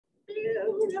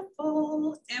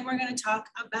beautiful. And we're going to talk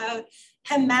about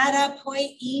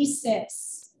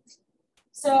hematopoiesis.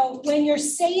 So when you're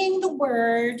saying the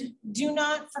word, do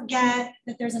not forget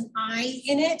that there's an I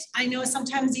in it. I know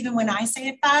sometimes even when I say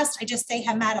it fast, I just say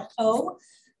hematopo,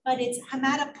 but it's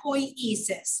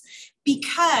hematopoiesis,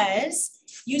 because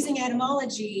using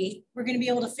etymology, we're going to be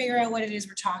able to figure out what it is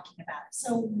we're talking about.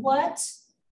 So what,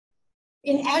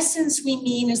 in essence, we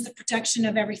mean is the protection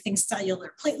of everything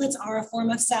cellular. Platelets are a form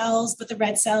of cells, but the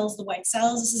red cells, the white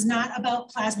cells, this is not about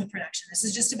plasma production. This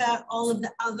is just about all of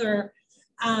the other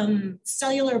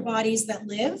cellular bodies that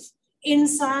live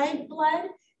inside blood.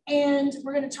 And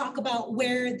we're going to talk about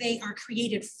where they are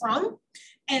created from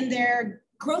and their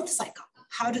growth cycle.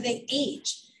 How do they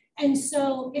age? And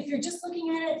so if you're just looking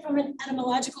at it from an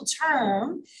etymological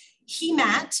term,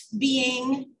 hemat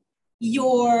being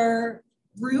your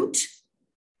root,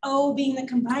 O being the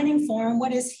combining form,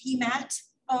 what does hemat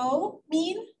O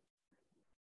mean?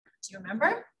 Do you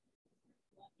remember?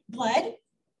 Blood,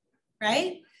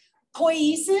 right?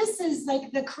 Poiesis is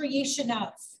like the creation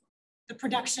of, the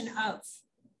production of.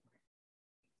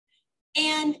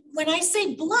 And when I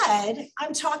say blood,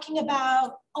 I'm talking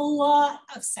about a lot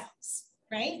of cells,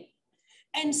 right?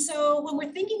 And so when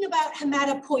we're thinking about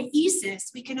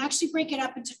hematopoiesis, we can actually break it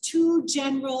up into two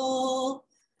general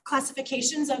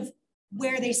classifications of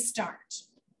where they start.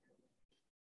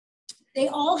 They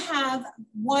all have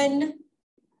one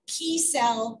key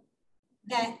cell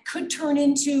that could turn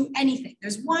into anything.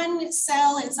 There's one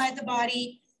cell inside the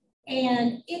body,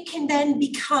 and it can then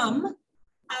become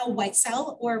a white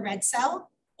cell or a red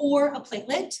cell or a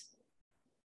platelet.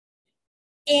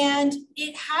 And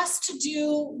it has to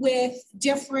do with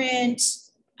different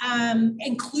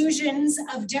inclusions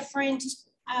of different,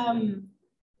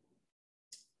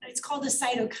 it's called a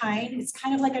cytokine. It's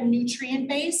kind of like a nutrient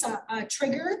base, a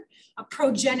trigger, a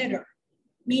progenitor,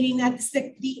 meaning that's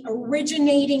the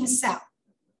originating cell.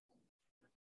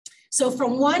 So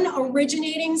from one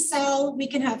originating cell, we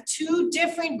can have two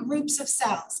different groups of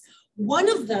cells. One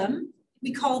of them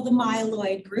we call the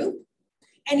myeloid group.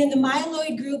 And in the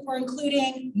myeloid group, we're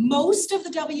including most of the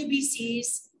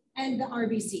WBCs and the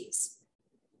RBCs.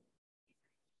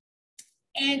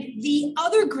 And the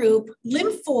other group,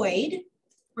 lymphoid,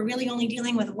 we're really only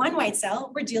dealing with one white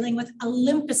cell, we're dealing with a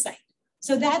lymphocyte.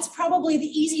 So that's probably the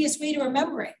easiest way to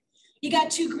remember it. You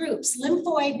got two groups.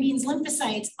 Lymphoid means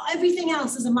lymphocytes. Everything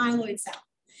else is a myeloid cell.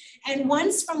 And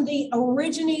once from the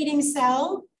originating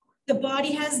cell, the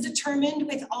body has determined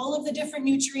with all of the different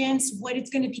nutrients what it's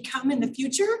going to become in the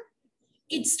future,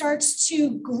 it starts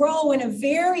to grow in a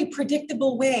very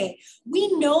predictable way.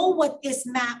 We know what this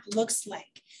map looks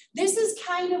like. This is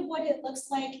kind of what it looks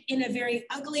like in a very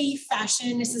ugly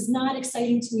fashion. This is not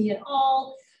exciting to me at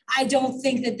all. I don't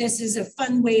think that this is a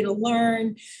fun way to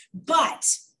learn, but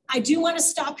I do want to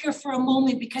stop here for a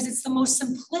moment because it's the most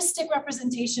simplistic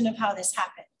representation of how this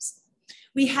happens.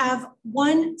 We have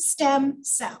one stem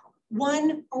cell.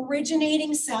 One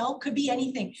originating cell, could be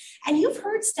anything. And you've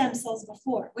heard stem cells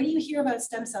before. What do you hear about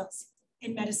stem cells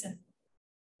in medicine?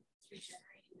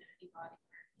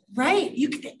 Right,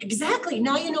 exactly.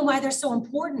 Now you know why they're so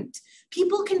important.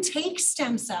 People can take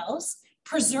stem cells,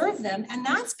 preserve them, and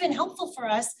that's been helpful for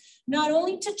us, not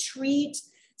only to treat,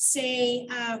 say,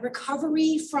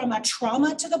 recovery from a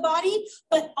trauma to the body,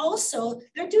 but also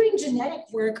they're doing genetic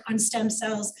work on stem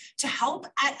cells to help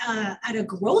at a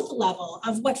growth level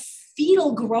of what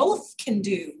fetal growth can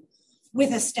do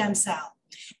with a stem cell.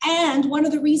 And one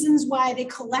of the reasons why they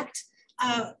collect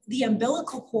the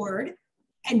umbilical cord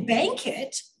and bank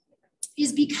it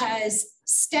is because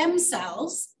stem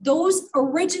cells, those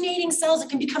originating cells, it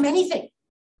can become anything.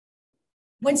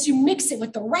 Once you mix it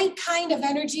with the right kind of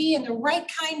energy and the right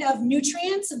kind of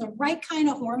nutrients and the right kind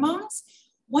of hormones,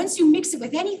 once you mix it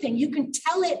with anything, you can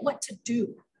tell it what to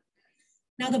do.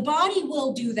 Now the body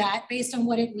will do that based on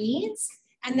what it needs,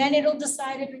 and then it'll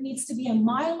decide if it needs to be a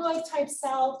myeloid type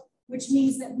cell, which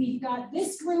means that we've got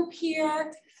this group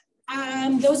here.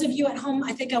 Those of you at home,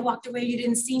 I think I walked away, you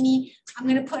didn't see me. I'm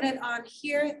gonna put it on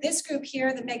here, this group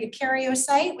here, the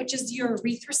megakaryocyte, which is your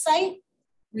erythrocyte.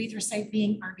 Erythrocyte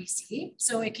being RBC.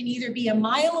 So it can either be a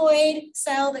myeloid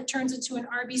cell that turns into an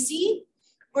RBC,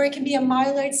 or it can be a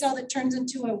myeloid cell that turns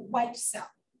into a white cell.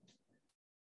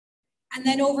 And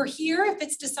then over here, if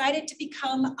it's decided to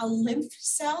become a lymph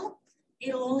cell,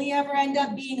 it'll only ever end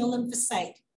up being a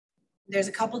lymphocyte. There's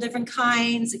a couple different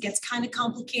kinds. It gets kind of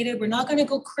complicated. We're not going to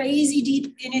go crazy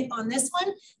deep in it on this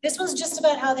one. This one's just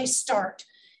about how they start.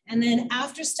 And then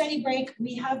after study break,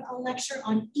 we have a lecture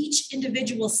on each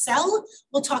individual cell.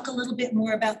 We'll talk a little bit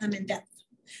more about them in depth.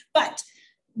 But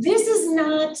this is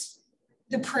not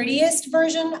the prettiest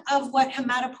version of what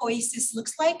hematopoiesis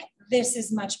looks like. This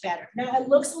is much better. Now it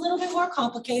looks a little bit more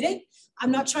complicated.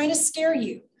 I'm not trying to scare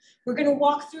you. We're going to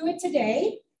walk through it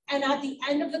today. And at the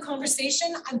end of the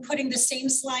conversation, I'm putting the same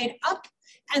slide up.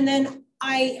 And then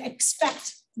I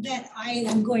expect that I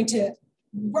am going to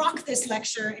rock this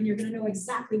lecture and you're going to know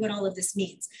exactly what all of this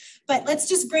means. But let's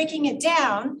just breaking it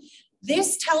down.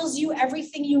 This tells you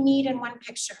everything you need in one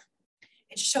picture.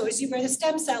 It shows you where the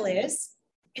stem cell is.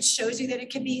 It shows you that it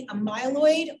can be a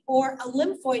myeloid or a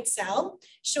lymphoid cell.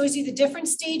 It shows you the different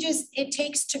stages it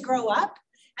takes to grow up.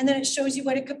 And then it shows you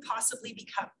what it could possibly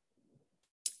become.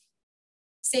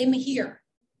 Same here.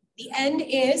 The end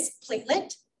is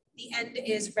platelet. The end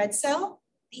is red cell.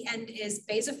 The end is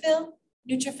basophil,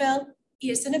 neutrophil,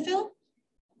 eosinophil,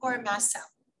 or a mast cell.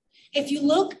 If you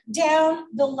look down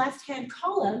the left-hand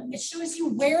column, it shows you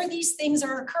where these things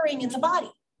are occurring in the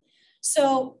body.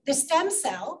 So the stem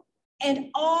cell and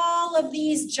all of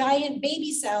these giant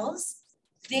baby cells,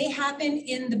 they happen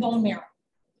in the bone marrow.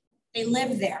 They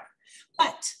live there.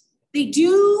 But they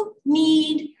do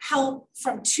need help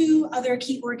from two other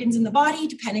key organs in the body,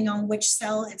 depending on which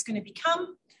cell it's going to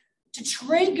become, to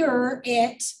trigger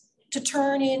it to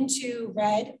turn into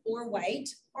red or white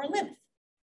or lymph.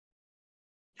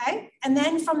 Okay? And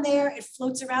then from there, it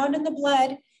floats around in the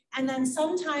blood. And then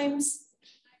sometimes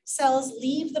cells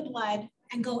leave the blood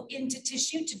and go into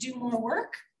tissue to do more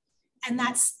work. And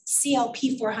that's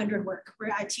CLP100 work,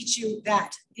 where I teach you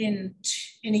that in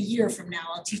a year from now.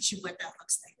 I'll teach you what that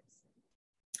looks like.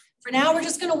 For now, we're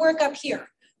just going to work up here.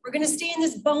 We're going to stay in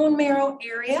this bone marrow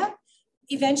area,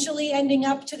 eventually ending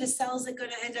up to the cells that are going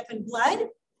to end up in blood.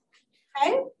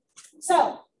 Okay?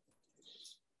 So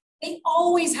they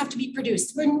always have to be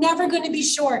produced. We're never going to be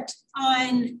short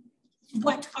on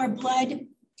what our blood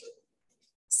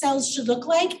cells should look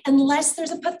like unless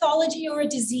there's a pathology or a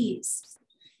disease.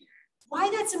 Why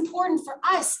that's important for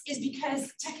us is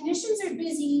because technicians are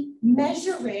busy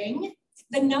measuring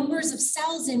the numbers of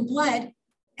cells in blood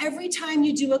every time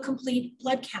you do a complete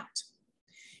blood count.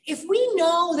 If we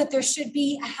know that there should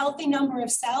be a healthy number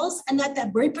of cells and that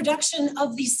the reproduction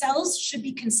of these cells should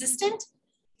be consistent,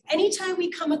 anytime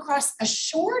we come across a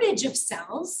shortage of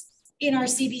cells in our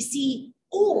CBC,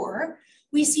 or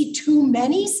we see too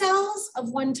many cells of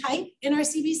one type in our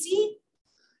CBC,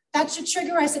 that should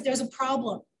trigger us that there's a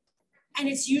problem. And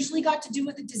it's usually got to do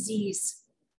with a disease.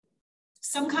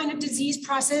 Some kind of disease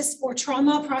process or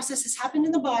trauma process has happened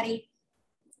in the body,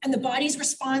 and the body's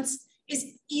response is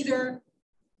either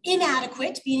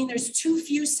inadequate, meaning there's too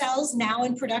few cells now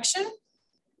in production.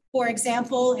 For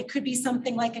example, it could be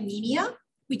something like anemia.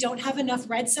 We don't have enough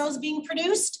red cells being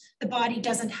produced. The body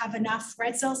doesn't have enough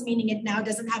red cells, meaning it now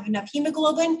doesn't have enough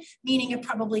hemoglobin, meaning it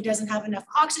probably doesn't have enough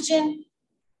oxygen.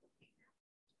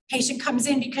 Patient comes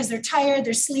in because they're tired,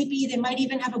 they're sleepy, they might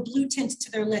even have a blue tint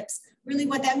to their lips. Really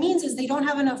what that means is they don't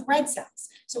have enough red cells.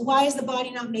 So why is the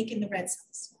body not making the red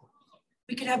cells?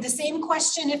 We could have the same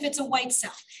question if it's a white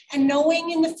cell. And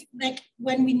knowing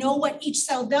when we know what each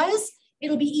cell does,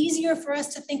 it'll be easier for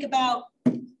us to think about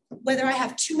whether I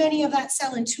have too many of that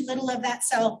cell and too little of that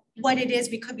cell, what it is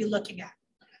we could be looking at.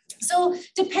 So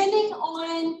depending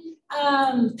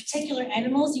on particular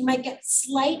animals, you might get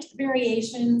slight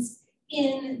variations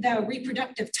in the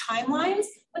reproductive timelines,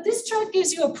 but this chart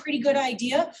gives you a pretty good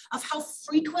idea of how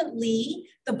frequently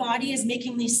the body is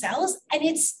making these cells, and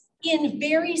it's in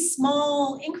very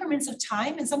small increments of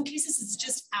time. In some cases, it's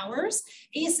just hours.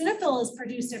 Eosinophil is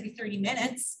produced every 30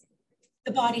 minutes.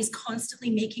 The body is constantly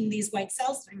making these white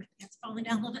cells. Sorry, my pants falling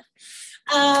down a little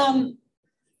bit.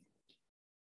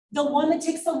 The one that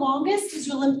takes the longest is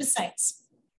your lymphocytes.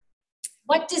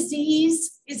 What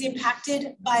disease is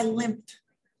impacted by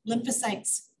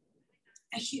lymphocytes?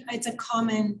 It's a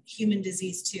common human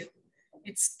disease too.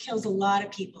 It kills a lot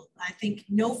of people. I think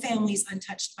no family is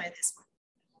untouched by this one.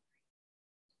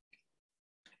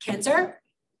 Cancer.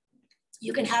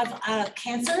 You can have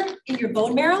cancer in your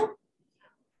bone marrow.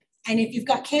 And if you've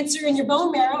got cancer in your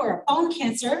bone marrow or bone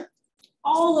cancer,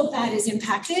 all of that is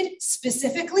impacted,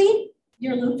 specifically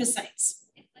your lymphocytes.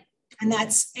 And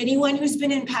that's anyone who's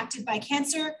been impacted by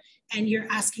cancer, and you're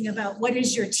asking about what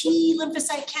is your T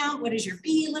lymphocyte count, what is your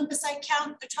B lymphocyte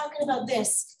count, they're talking about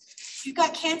this. If you've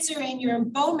got cancer in your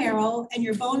bone marrow and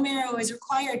your bone marrow is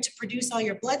required to produce all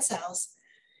your blood cells,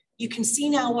 you can see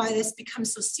now why this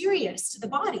becomes so serious to the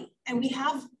body. And we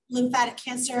have lymphatic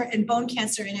cancer and bone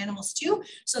cancer in animals too.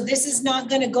 So this is not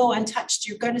going to go untouched.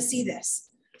 You're going to see this.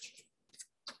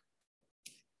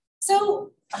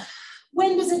 So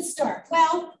when does it start?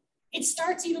 Well, it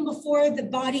starts even before the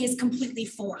body is completely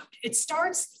formed. It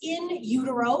starts in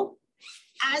utero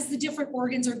as the different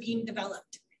organs are being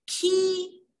developed.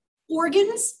 Key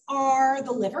Organs are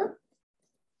the liver,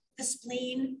 the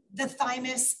spleen, the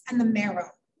thymus, and the marrow.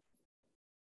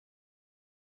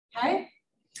 Okay?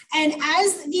 And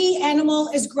as the animal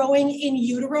is growing in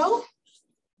utero,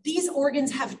 these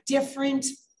organs have different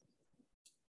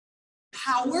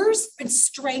powers and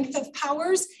strength of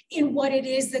powers in what it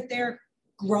is that they're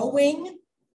growing.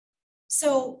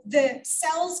 So the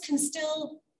cells can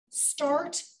still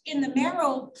start in the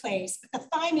marrow place, but the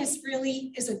thymus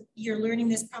really is you're learning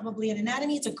this probably in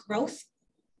anatomy, it's a growth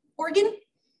organ.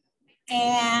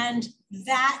 And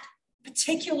that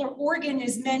particular organ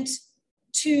is meant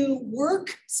to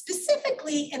work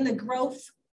specifically in the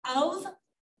growth of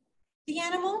the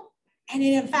animal. And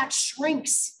it in fact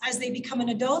shrinks as they become an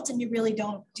adult, and you really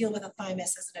don't deal with a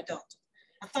thymus as an adult.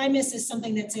 A thymus is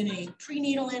something that's in a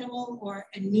prenatal animal or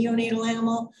a neonatal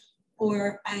animal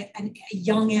or a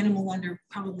young animal under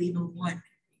probably even 1,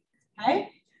 okay?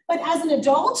 But as an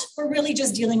adult, we're really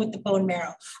just dealing with the bone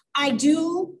marrow. I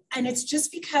do, and it's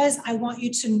just because I want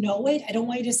you to know it. I don't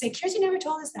want you to say, Kirsty never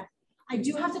told us that. I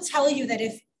do have to tell you that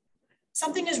if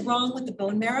something is wrong with the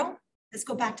bone marrow, let's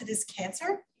go back to this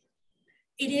cancer,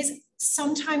 it is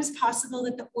sometimes possible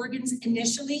that the organs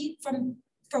initially from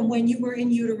when you were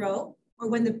in utero or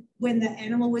when the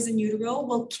animal was in utero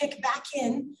will kick back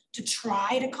in to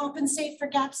try to compensate for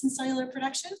gaps in cellular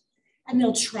production. And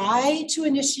they'll try to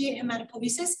initiate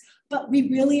hematopoiesis, but we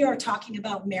really are talking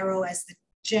about marrow as the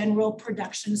general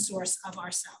production source of our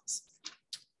cells.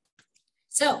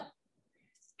 So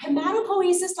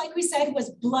hematopoiesis, like we said,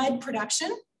 was blood production,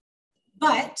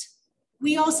 but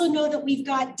we also know that we've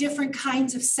got different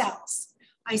kinds of cells.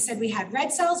 I said we had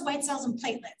red cells, white cells, and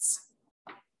platelets.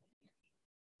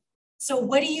 So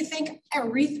what do you think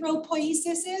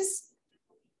erythropoiesis is?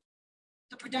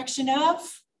 The production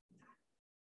of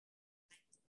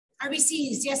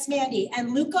RBCs, yes, Mandy.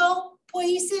 And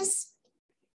leukopoiesis?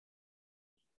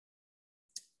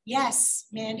 Yes,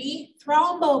 Mandy.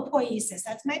 Thrombopoiesis.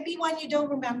 That might be one you don't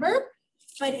remember,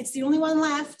 but it's the only one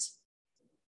left.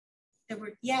 There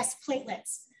were, yes,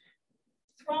 platelets.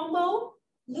 Thrombo,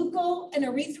 leuko, and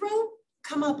erythro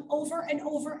come up over and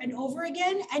over and over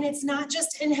again. And it's not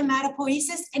just in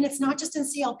hematopoiesis, and it's not just in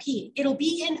CLP. It'll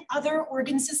be in other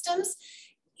organ systems.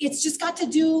 It's just got to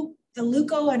do, the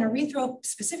leuko and erythro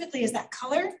specifically is that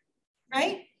color,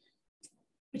 right?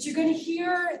 But you're going to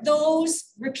hear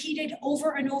those repeated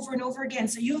over and over and over again.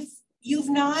 So you've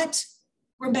not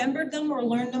remembered them or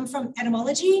learned them from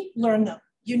etymology, learn them.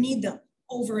 You need them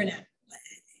over and over,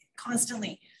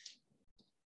 constantly.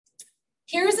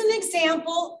 Here's an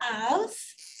example of,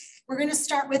 we're going to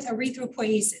start with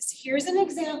erythropoiesis. Here's an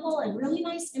example, a really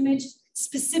nice image,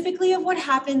 specifically of what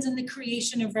happens in the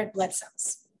creation of red blood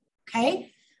cells.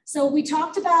 Okay, so we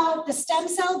talked about the stem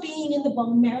cell being in the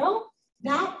bone marrow.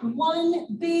 That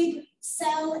one big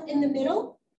cell in the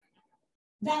middle,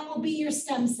 that will be your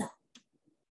stem cell.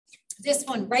 This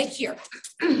one right here.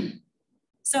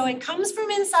 So it comes from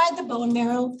inside the bone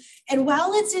marrow, and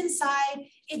while it's inside,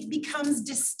 it becomes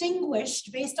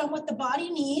distinguished based on what the body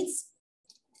needs.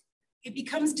 It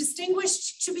becomes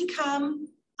distinguished to become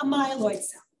a myeloid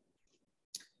cell.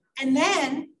 And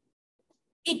then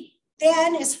it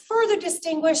then is further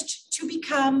distinguished to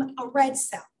become a red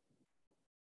cell.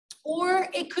 Or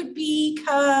it could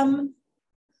become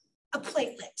a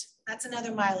platelet. That's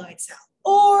another myeloid cell.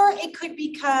 Or it could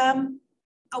become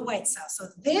a white cell. So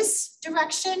this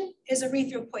direction is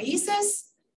erythropoiesis.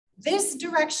 This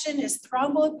direction is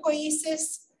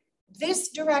thrombopoiesis. This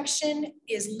direction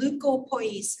is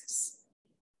leukopoiesis.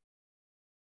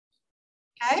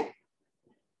 Okay?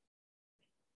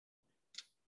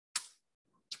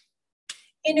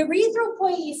 In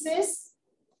erythropoiesis,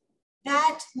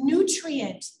 that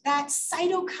nutrient, that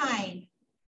cytokine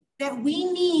that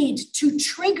we need to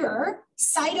trigger,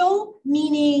 cyto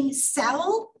meaning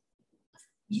cell,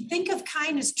 you think of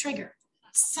kine as trigger,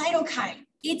 cytokine.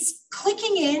 It's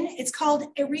clicking in, it's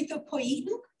called erythropoietin.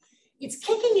 It's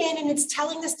kicking in and it's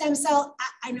telling the stem cell,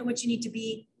 I know what you need to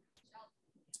be.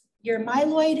 You're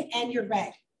myeloid and you're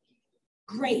red.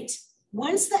 Great.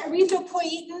 Once the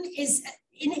erythropoietin is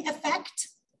in effect,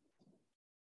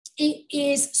 it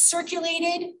is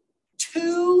circulated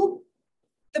to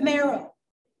the marrow.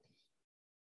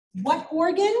 What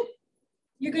organ?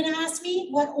 You're going to ask me,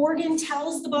 what organ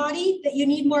tells the body that you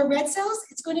need more red cells?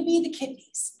 It's going to be the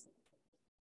kidneys.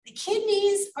 The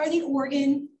kidneys are the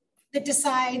organ that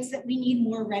decides that we need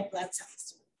more red blood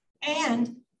cells.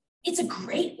 And it's a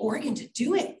great organ to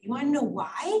do it. You want to know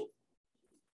why?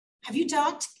 Have you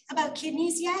talked about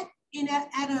kidneys yet in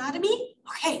anatomy?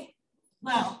 Okay,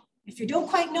 well, if you don't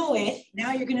quite know it,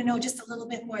 now you're going to know just a little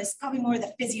bit more. It's probably more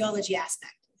the physiology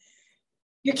aspect.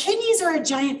 Your kidneys are a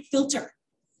giant filter.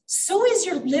 So is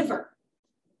your liver.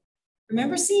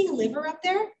 Remember seeing liver up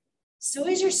there? So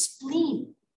is your spleen. Do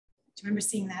you remember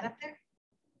seeing that up there?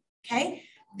 Okay.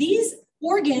 These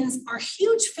organs are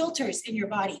huge filters in your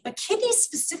body, but kidneys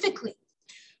specifically.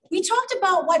 We talked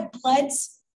about what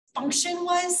blood's function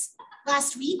was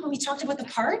last week when we talked about the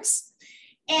parts,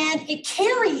 and it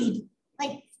carried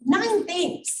like 9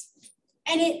 things,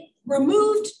 and it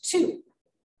removed 2.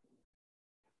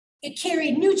 It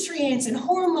carried nutrients and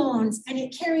hormones, and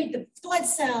it carried the blood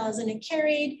cells, and it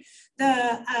carried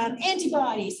the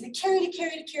antibodies, and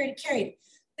it carried.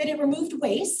 Then it removed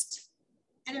waste,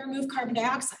 and it removed carbon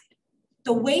dioxide.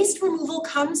 The waste removal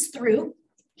comes through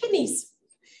kidneys.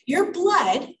 Your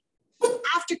blood,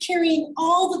 after carrying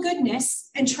all the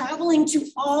goodness and traveling to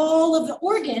all of the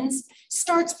organs,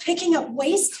 starts picking up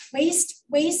waste, and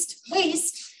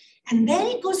then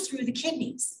it goes through the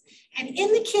kidneys. And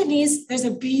in the kidneys, there's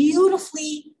a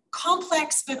beautifully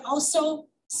complex, but also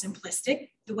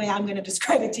simplistic, the way I'm going to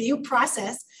describe it to you,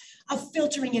 process of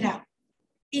filtering it out.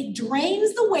 It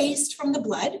drains the waste from the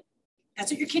blood.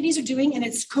 That's what your kidneys are doing, and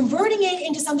it's converting it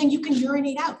into something you can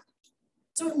urinate out.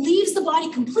 So it leaves the body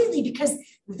completely because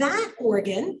that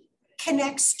organ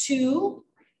connects to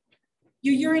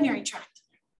your urinary tract.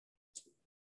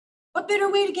 What better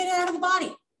way to get it out of the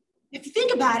body? If you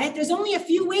think about it, there's only a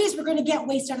few ways we're going to get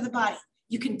waste out of the body.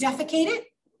 You can defecate it,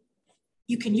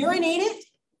 you can urinate it,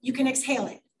 you can exhale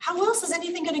it. How else is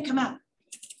anything going to come out?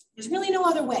 There's really no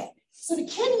other way. So the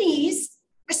kidneys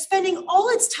are spending all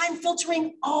its time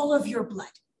filtering all of your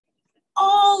blood.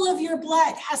 All of your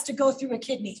blood has to go through a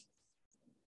kidney,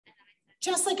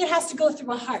 just like it has to go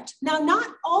through a heart. Now, not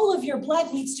all of your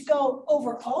blood needs to go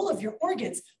over all of your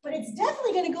organs, but it's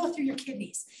definitely going to go through your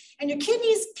kidneys. And your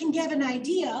kidneys can give an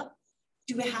idea,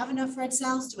 do we have enough red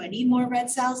cells? Do I need more red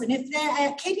cells? And if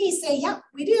the kidneys say, yeah,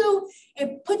 we do,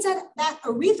 it puts out that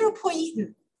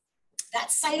erythropoietin, that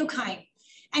cytokine,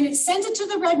 and it sends it to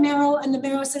the red marrow, and the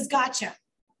marrow says, gotcha,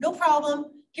 no problem,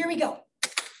 here we go.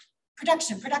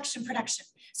 Production.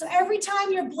 So every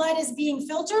time your blood is being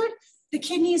filtered, the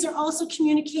kidneys are also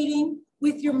communicating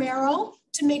with your marrow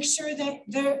to make sure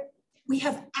that we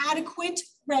have adequate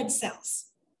red cells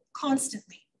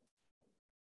constantly.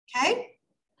 Okay?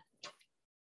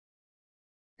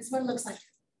 This is what it looks like.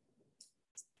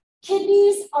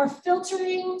 Kidneys are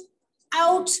filtering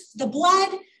out the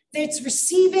blood. It's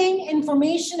receiving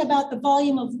information about the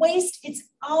volume of waste. It's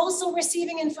also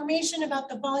receiving information about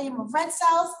the volume of red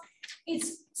cells.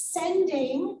 It's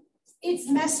sending its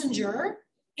messenger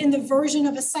in the version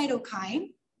of a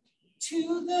cytokine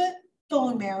to the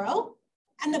bone marrow.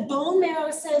 And the bone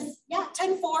marrow says, yeah,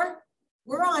 10-4,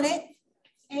 we're on it.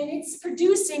 And it's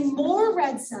producing more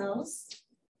red cells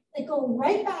that go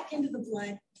right back into the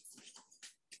blood.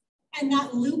 And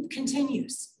that loop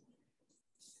continues.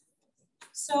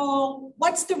 So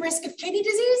what's the risk of kidney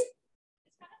disease?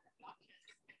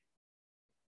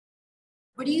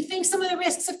 What do you think some of the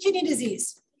risks of kidney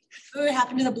disease? What would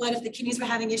happen to the blood if the kidneys were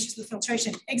having issues with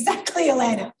filtration? Exactly,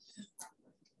 Elena.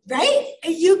 Right?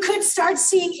 You could start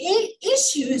seeing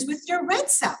issues with your red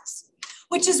cells,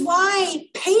 which is why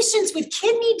patients with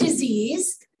kidney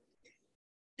disease,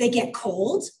 they get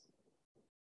cold,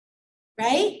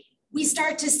 right? We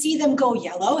start to see them go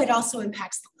yellow. It also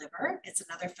impacts the liver. It's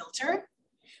another filter.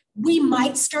 We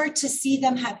might start to see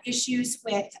them have issues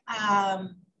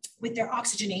with their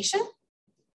oxygenation.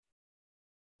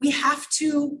 We have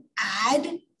to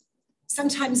add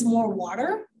sometimes more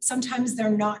water. Sometimes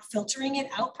they're not filtering it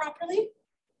out properly,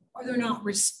 or they're not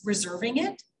reserving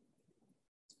it.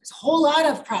 There's a whole lot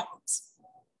of problems.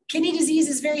 Kidney disease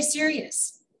is very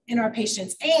serious in our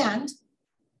patients, and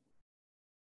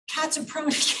cats are prone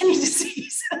to kidney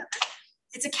disease.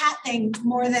 It's a cat thing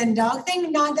more than dog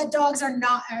thing. Not that dogs are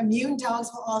not immune. Dogs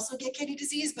will also get kidney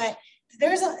disease, but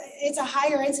it's a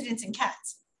higher incidence in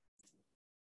cats.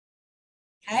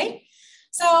 Okay,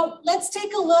 so let's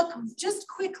take a look just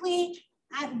quickly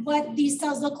at what these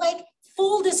cells look like.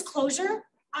 Full disclosure,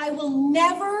 I will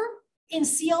never, in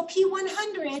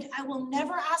CLP100, I will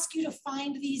never ask you to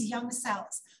find these young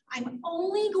cells. I'm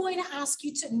only going to ask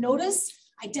you to notice,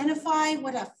 identify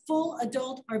what a full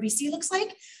adult RBC looks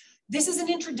like. This is an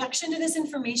introduction to this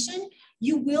information.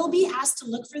 You will be asked to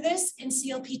look for this in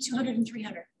CLP200 and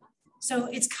 300. So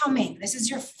it's coming. This is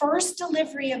your first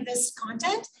delivery of this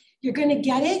content. You're going to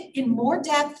get it in more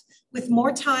depth with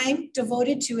more time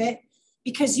devoted to it,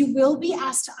 because you will be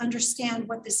asked to understand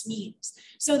what this means.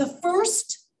 So the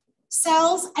first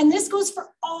cells, and this goes for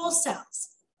all cells,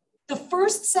 the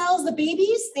first cells, the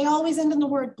babies, they always end in the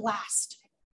word blast.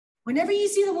 Whenever you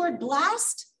see the word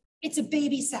blast, it's a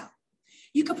baby cell.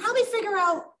 You could probably figure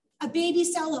out a baby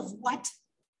cell of what?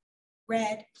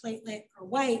 Red, platelet, or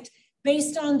white,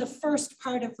 based on the first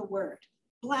part of the word.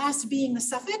 Blast being the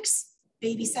suffix,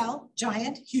 baby cell,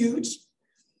 giant, huge.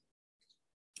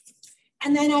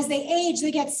 And then as they age,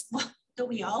 they get, well, don't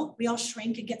we all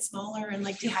shrink and get smaller and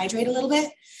like dehydrate a little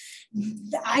bit.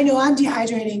 I know I'm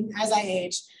dehydrating as I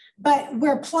age, but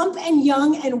we're plump and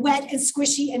young and wet and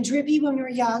squishy and drippy when we're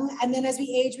young. And then as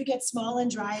we age, we get small and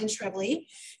dry and shrivelly.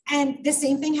 And the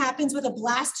same thing happens with a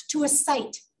blast to a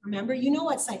site. Remember, you know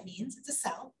what site means, it's a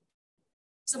cell.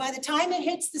 So by the time it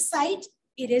hits the site,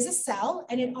 it is a cell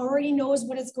and it already knows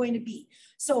what it's going to be.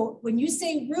 So when you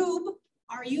say rub,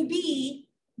 R-U-B,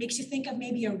 makes you think of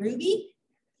maybe a ruby.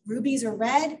 Rubies are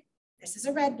red. This is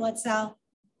a red blood cell.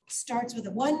 Starts with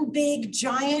a one big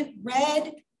giant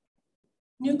red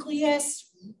nucleus,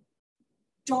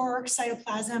 dark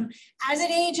cytoplasm. As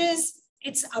it ages,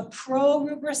 it's a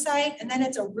pro-rubrocyte, and then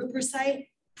it's a rubrocyte.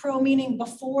 Pro meaning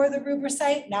before the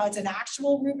rubrocyte. Now it's an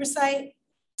actual rubrocyte.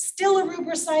 Still a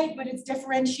rubrocyte, but it's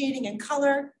differentiating in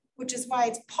color, which is why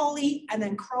it's poly and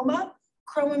then chroma.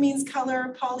 Chroma means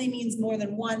color, poly means more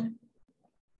than one.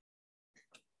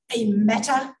 A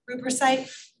meta-rubrocyte,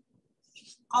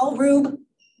 all rub.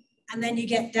 And then you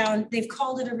get down, they've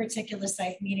called it a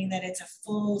reticulocyte, meaning that it's a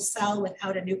full cell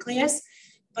without a nucleus,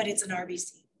 but it's an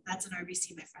RBC. That's an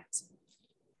RBC, my friends.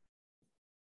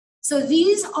 So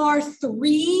these are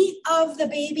 3 of the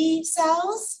baby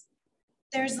cells.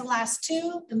 There's the last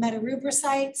 2, the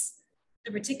metarubrocytes,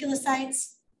 the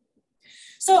reticulocytes.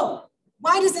 So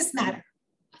why does this matter?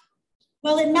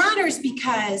 Well, it matters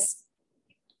because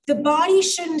the body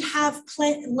shouldn't have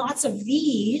lots of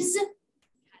these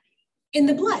in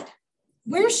the blood.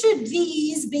 Where should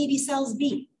these baby cells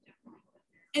be?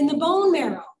 In the bone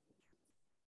marrow.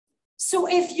 So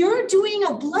if you're doing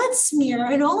a blood smear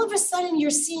and all of a sudden you're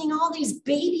seeing all these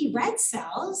baby red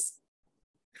cells,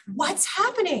 what's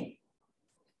happening?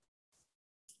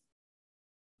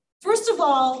 First of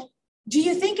all, do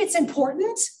you think it's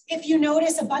important if you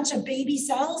notice a bunch of baby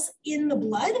cells in the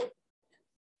blood?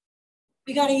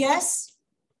 We got a yes?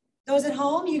 Those at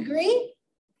home, you agree?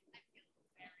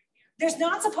 There's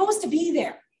not supposed to be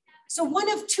there. So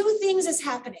one of 2 things is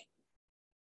happening.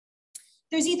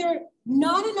 There's either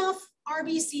not enough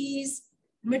RBCs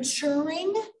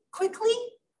maturing quickly,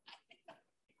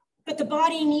 but the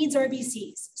body needs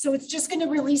RBCs. So it's just going to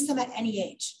release them at any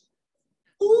age.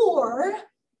 Or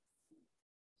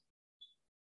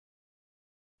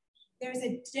there's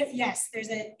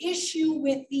an issue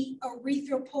with the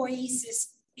erythropoiesis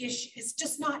issue. It's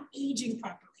just not aging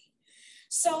properly.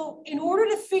 So in order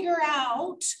to figure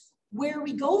out where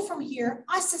we go from here,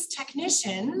 us as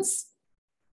technicians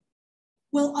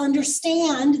will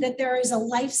understand that there is a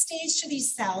life stage to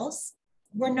these cells.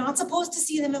 We're not supposed to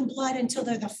see them in blood until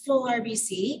they're the full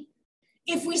RBC.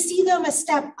 If we see them a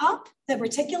step up, the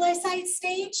reticulocyte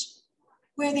stage,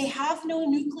 where they have no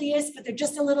nucleus, but they're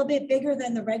just a little bit bigger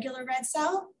than the regular red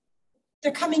cell,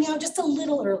 they're coming out just a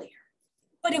little earlier.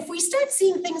 But if we start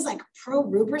seeing things like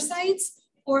pro-rubrocytes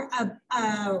or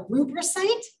a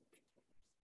rubrocyte,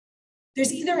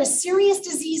 there's either a serious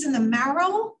disease in the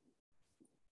marrow,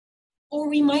 or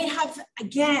we might have,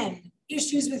 again,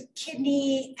 issues with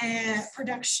kidney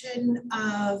production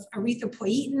of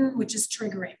erythropoietin, which is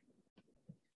triggering.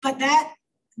 But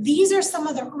these are some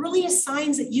of the earliest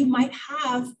signs that you might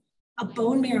have a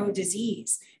bone marrow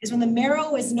disease, is when the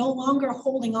marrow is no longer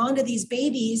holding on to these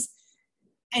babies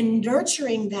and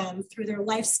nurturing them through their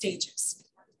life stages.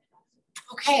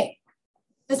 Okay,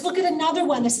 let's look at another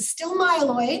one. This is still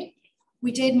myeloid.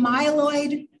 We did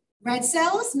myeloid red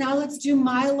cells. Now let's do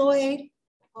myeloid.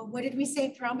 Well, what did we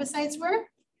say thrombocytes were?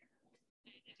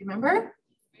 Do you remember?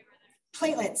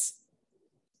 Platelets.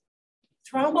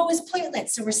 Thrombo is platelets.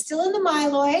 So we're still in the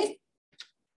myeloid.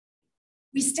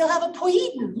 We still have a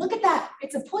poietin. Look at that.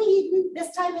 It's a poietin.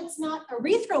 This time it's not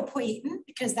erythropoietin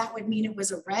because that would mean it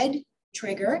was a red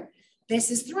trigger.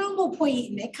 This is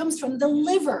thrombopoietin. It comes from the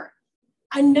liver.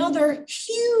 Another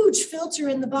huge filter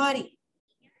in the body.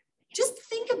 Just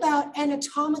think about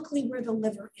anatomically where the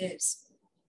liver is.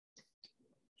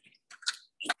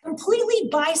 It completely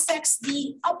bisects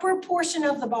the upper portion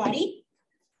of the body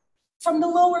from the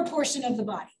lower portion of the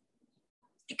body.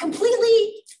 It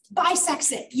completely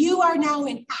bisects it. You are now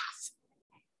in half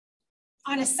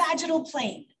on a sagittal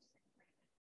plane,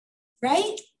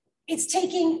 right? It's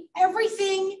taking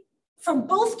everything from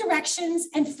both directions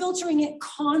and filtering it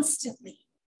constantly.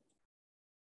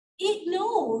 It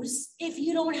knows if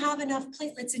you don't have enough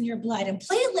platelets in your blood. And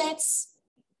platelets,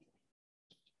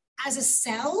 as a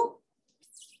cell,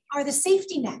 are the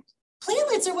safety net.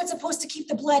 Platelets are what's supposed to keep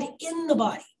the blood in the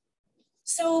body.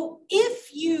 So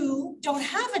if you don't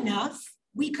have enough,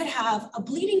 we could have a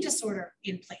bleeding disorder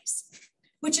in place,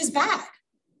 which is bad.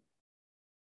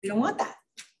 We don't want that.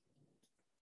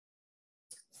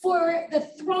 For the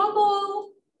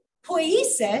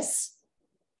thrombopoiesis,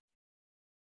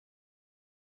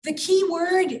 the key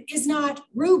word is not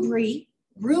rubri.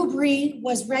 Rubri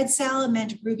was red cell and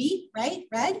meant ruby, right?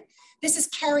 Red. This is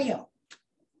karyo.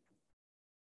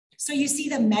 So you see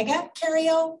the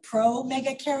megakaryo,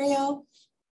 pro-megakaryo,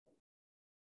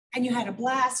 and you had a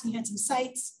blast and you had some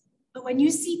sites. But when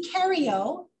you see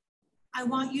karyo, I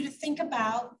want you to think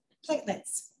about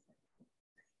platelets.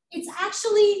 It's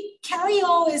actually,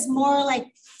 karyo is more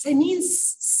like, it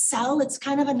means cell. It's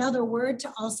kind of another word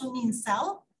to also mean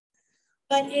cell.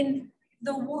 But in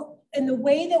the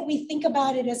way that we think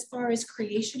about it as far as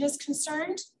creation is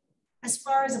concerned, as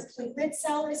far as a platelet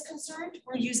cell is concerned,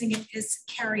 we're using it as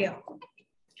karyo,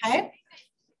 okay?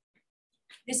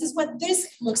 This is what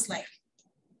this looks like.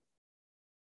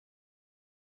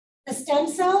 The stem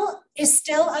cell is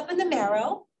still up in the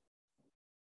marrow.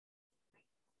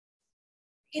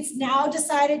 It's now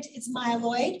decided it's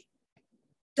myeloid.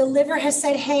 The liver has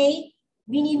said, hey,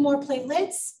 we need more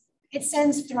platelets. It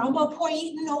sends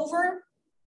thrombopoietin over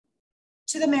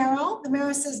to the marrow. The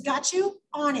marrow says, got you,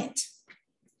 on it.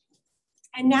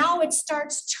 And now it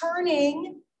starts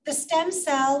turning the stem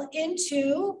cell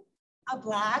into a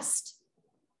blast,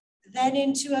 then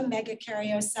into a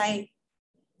megakaryocyte,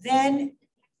 then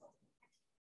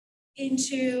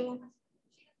into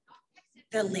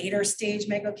the later stage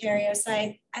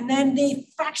megakaryocyte, and then they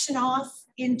fraction off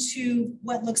into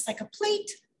what looks like a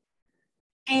plate.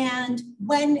 And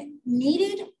when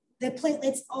needed, the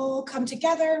platelets all come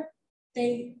together.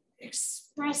 They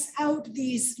express out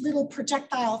these little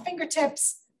projectile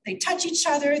fingertips. They touch each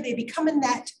other, they become a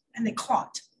net, and they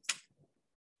clot.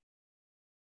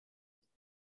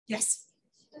 Yes?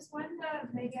 Does one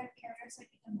megakaryocyte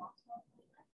become multiple?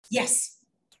 Yes.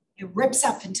 It rips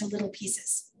up into little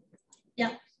pieces.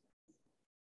 Yeah.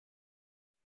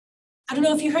 I don't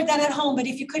know if you heard that at home, but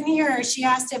if you couldn't hear her, she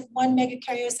asked if one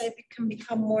megakaryocyte can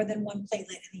become more than one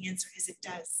platelet, and the answer is it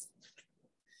does.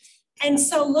 And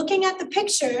so looking at the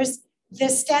pictures, the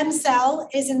stem cell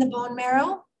is in the bone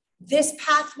marrow. This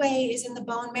pathway is in the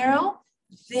bone marrow.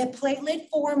 The platelet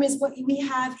form is what we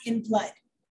have in blood.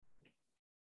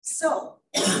 So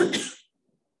I'm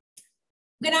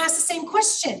gonna ask the same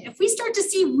question. If we start to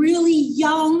see really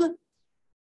young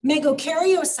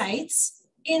megakaryocytes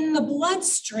in the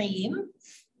bloodstream,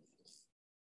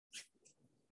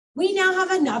 we now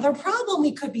have another problem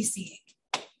we could be seeing.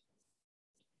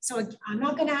 So I'm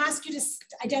not going to ask you to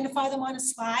identify them on a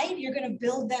slide. You're going to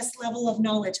build this level of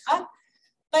knowledge up.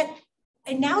 But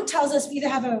it now tells us we either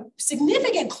have a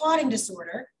significant clotting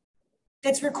disorder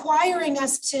that's requiring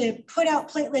us to put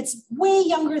out platelets way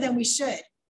younger than we should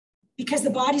because the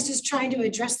body's just trying to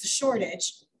address the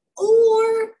shortage,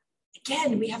 or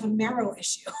again, we have a marrow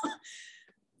issue,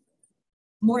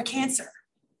 more cancer,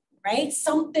 right?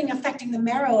 Something affecting the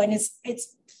marrow, and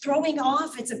it's throwing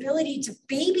off its ability to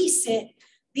babysit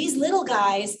these little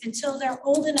guys until they're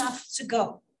old enough to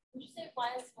go. Would you say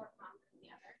one is more common than the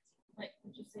other? Like,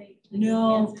 would you say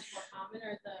no. Cancer is more common,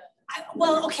 or the?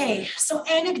 Well, okay. So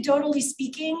anecdotally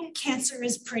speaking, cancer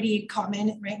is pretty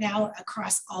common right now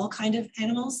across all kind of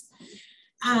animals.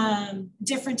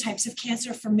 Different types of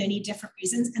cancer for many different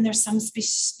reasons, and there's some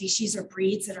species or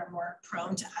breeds that are more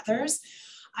prone to others.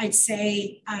 I'd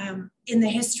say in the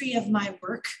history of my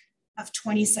work of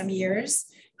 20 some years,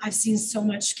 I've seen so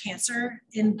much cancer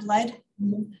in blood.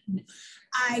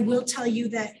 I will tell you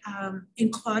that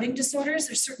in clotting disorders,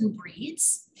 there's certain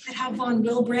breeds that have von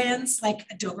Willebrand's, like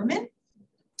a Doberman,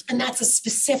 and that's a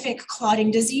specific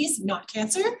clotting disease, not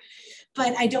cancer.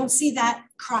 But I don't see that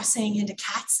crossing into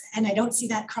cats, and I don't see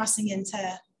that crossing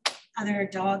into other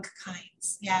dog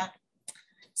kinds. Yeah,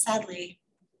 sadly.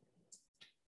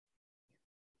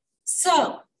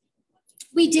 So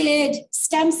we did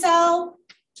stem cell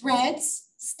threads,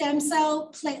 stem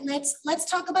cell platelets. Let's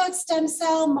talk about stem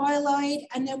cell myeloid,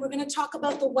 and then we're going to talk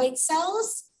about the white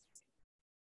cells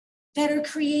that are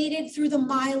created through the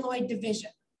myeloid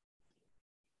division.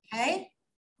 Okay?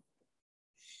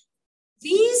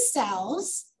 These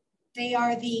cells, they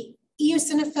are the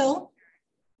eosinophil,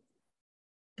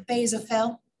 the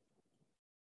basophil,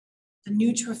 the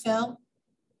neutrophil,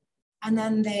 and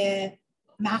then the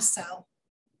mast cell.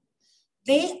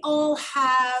 They all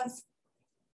have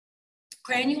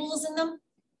granules in them,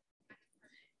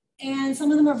 and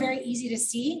some of them are very easy to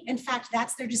see. In fact,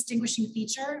 that's their distinguishing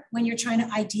feature when you're trying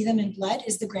to ID them in blood,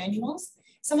 is the granules.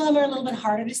 Some of them are a little bit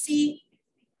harder to see,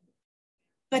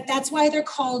 but that's why they're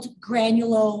called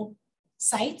granulocytes.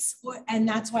 sites, and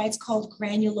that's why it's called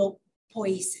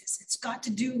granulopoiesis. It's got to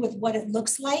do with what it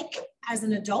looks like as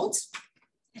an adult.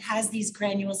 It has these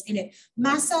granules in it.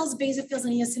 Mast cells, basophils,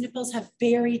 and eosinophils have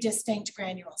very distinct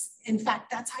granules. In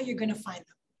fact, that's how you're going to find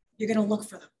them. You're going to look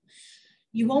for them.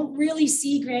 You won't really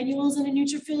see granules in a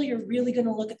neutrophil. You're really going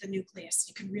to look at the nucleus.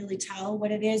 You can really tell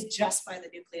what it is just by the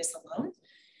nucleus alone,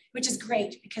 which is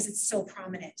great because it's so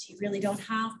prominent. You really don't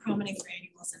have prominent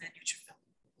granules in a neutrophil.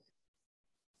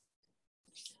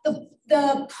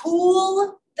 The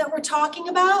pool that we're talking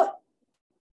about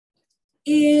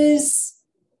is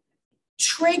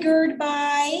triggered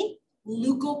by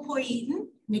leukopoietin.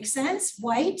 Makes sense?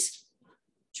 White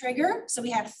trigger. So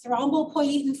we have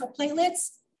thrombopoietin for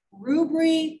platelets,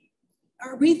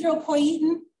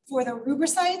 erythropoietin for the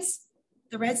rubrocytes,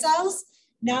 the red cells.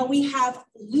 Now we have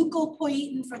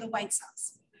leukopoietin for the white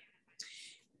cells.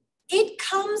 It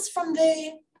comes from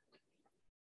the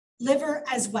liver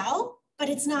as well, but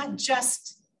it's not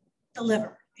just the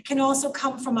liver. It can also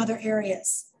come from other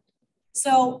areas.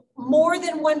 So more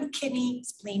than one kidney,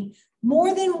 spleen,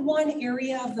 more than one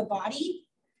area of the body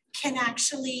can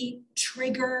actually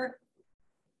trigger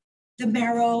the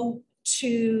marrow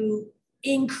to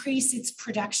increase its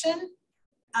production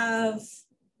of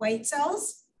white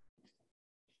cells.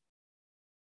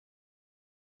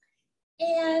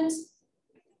 And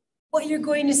what you're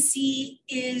going to see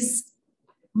is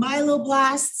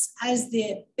myeloblasts as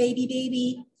the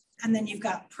baby, and then you've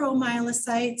got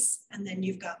promyelocytes, and then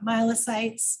you've got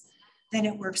myelocytes. Then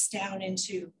it works down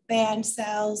into band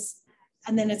cells,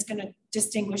 and then it's going to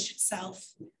distinguish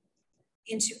itself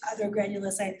into other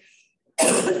granulocytes.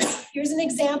 Here's an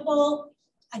example,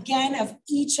 again, of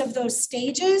each of those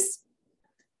stages.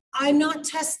 I'm not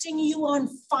testing you on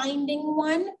finding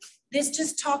one. This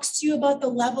just talks to you about the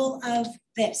level of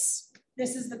this.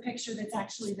 This is the picture that's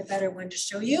actually the better one to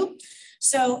show you.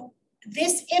 So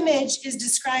this image is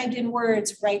described in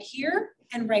words right here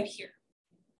and right here.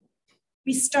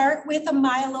 We start with a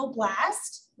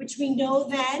myeloblast, which we know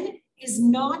then is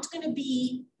not going to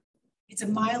be, it's a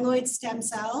myeloid stem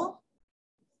cell.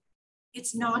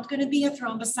 It's not going to be a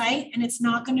thrombocyte, and it's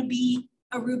not going to be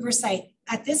a rubrocyte.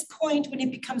 At this point, when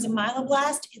it becomes a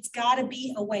myeloblast, it's got to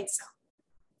be a white cell.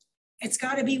 It's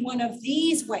got to be one of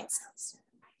these white cells.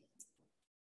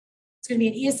 It's going to be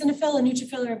an eosinophil, a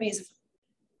neutrophil, or a basophil.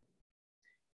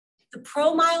 The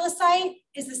promyelocyte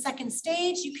is the second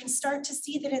stage. You can start to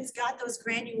see that it's got those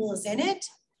granules in it.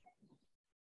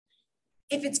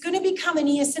 If it's going to become an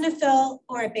eosinophil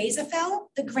or a basophil,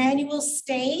 the granules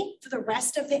stay for the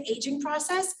rest of the aging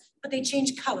process, but they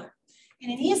change color. In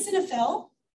an eosinophil,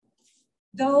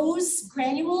 those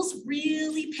granules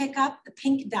really pick up the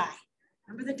pink dye.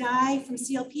 Remember the dye from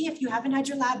CLP? If you haven't had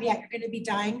your lab yet, you're going to be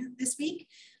dyeing this week.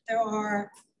 There are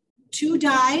 2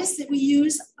 dyes that we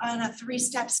use on a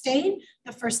 3-step stain.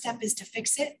 The first step is to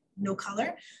fix it, no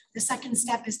color. The second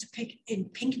step is to pick in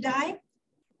pink dye.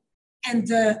 And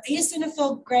the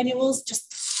eosinophil granules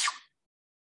just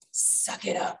suck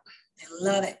it up. They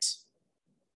love it.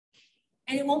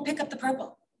 And it won't pick up the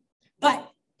purple.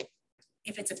 But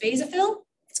if it's a basophil,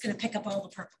 it's going to pick up all the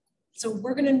purple. So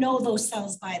we're going to know those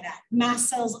cells by that. Mast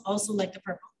cells also like the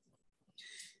purple.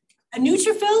 A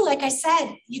neutrophil, like I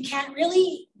said, you can't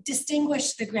really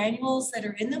distinguish the granules that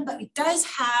are in them, but it does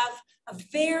have a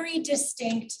very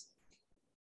distinct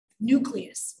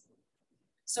nucleus.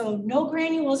 So no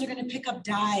granules are going to pick up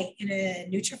dye in a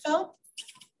neutrophil,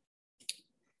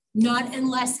 not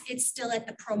unless it's still at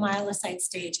the promyelocyte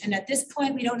stage. And at this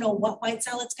point, we don't know what white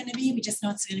cell it's going to be. We just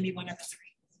know it's going to be one of the 3.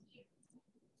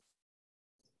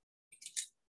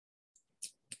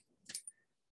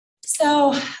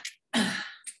 So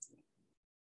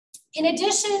in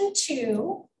addition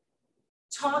to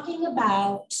talking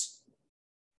about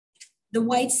the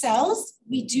white cells,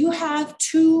 we do have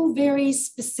 2 very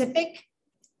specific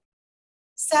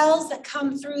cells that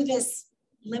come through this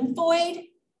lymphoid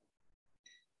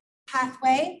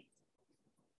pathway.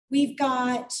 We've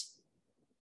got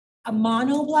a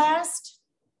monoblast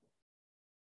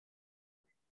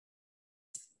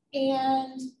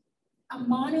and a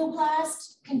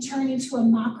monoblast can turn into a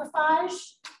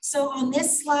macrophage. So on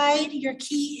this slide, your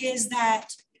key is that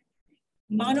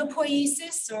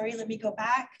monopoiesis, sorry, let me go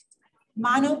back.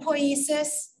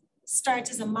 Monopoiesis starts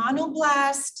as a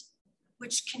monoblast,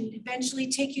 which can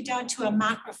eventually take you down to a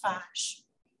macrophage.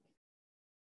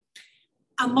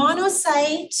 A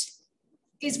monocyte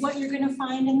is what you're going to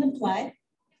find in the blood.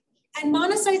 And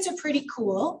monocytes are pretty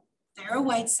cool. They're a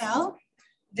white cell.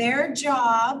 Their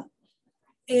job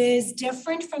is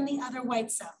different from the other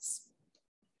white cells,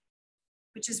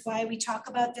 which is why we talk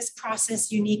about this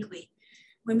process uniquely.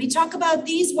 When we talk about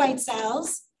these white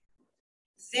cells,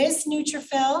 This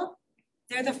neutrophil,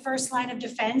 they're the first line of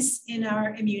defense in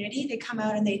our immunity. They come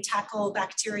out and they tackle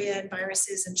bacteria and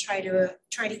viruses and try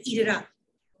to eat it up.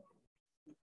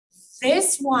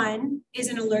 This one is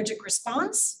an allergic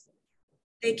response.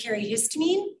 They carry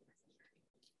histamine,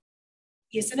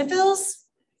 eosinophils.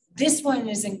 This one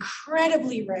is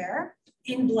incredibly rare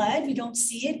in blood. We don't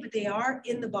see it, but they are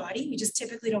in the body. We just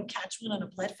typically don't catch one on a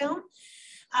blood film.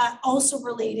 Also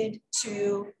related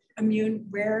to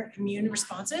rare immune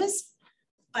responses.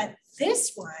 But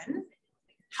this one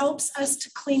helps us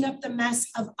to clean up the mess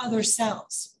of other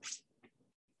cells.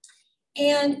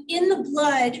 And in the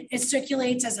blood, it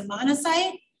circulates as a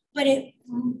monocyte, but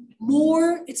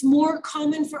it's more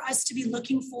common for us to be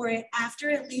looking for it after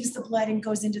it leaves the blood and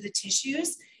goes into the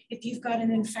tissues. If you've got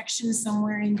an infection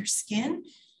somewhere in your skin,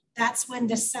 that's when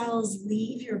the cells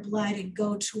leave your blood and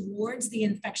go towards the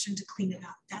infection to clean it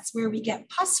up. That's where we get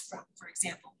pus from, for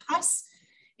example. Pus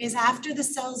is after the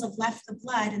cells have left the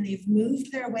blood and they've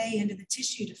moved their way into the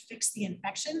tissue to fix the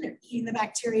infection. They're eating the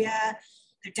bacteria,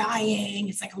 they're dying,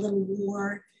 it's like a little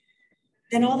war.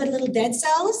 Then all the little dead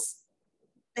cells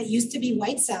that used to be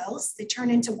white cells, they turn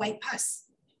into white pus.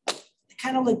 They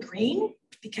kind of look green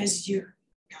because you've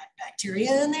got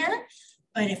bacteria in there.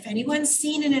 But if anyone's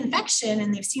seen an infection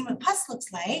and they've seen what pus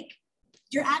looks like,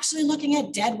 you're actually looking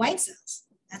at dead white cells.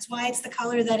 That's why it's the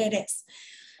color that it is.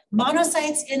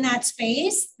 Monocytes in that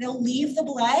space, they'll leave the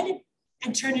blood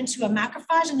and turn into a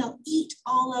macrophage and they'll eat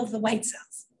all of the white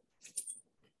cells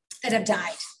that have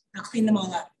died. They'll clean them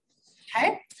all up,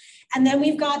 okay? And then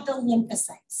we've got the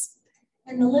lymphocytes.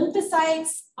 And the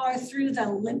lymphocytes are through the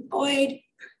lymphoid,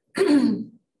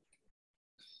 the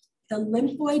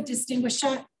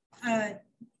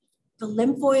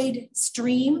lymphoid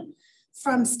stream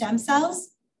from stem cells.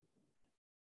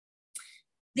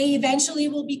 They eventually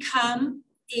will become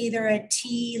either a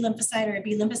T lymphocyte or a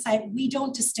B lymphocyte. We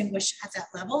don't distinguish at that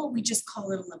level. We just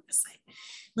call it a lymphocyte.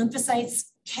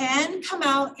 Lymphocytes can come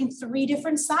out in 3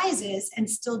 different sizes and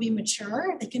still be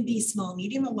mature. They can be small,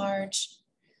 medium, or large.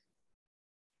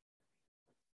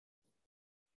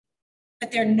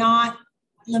 But they're not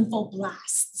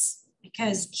lymphoblasts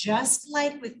because just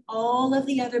like with all of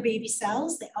the other baby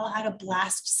cells, they all had a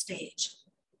blast stage.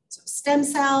 So stem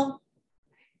cell,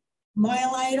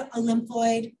 myeloid, a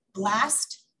lymphoid,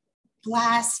 blast,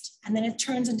 and then it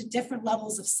turns into different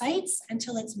levels of sites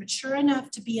until it's mature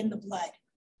enough to be in the blood.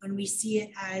 When we see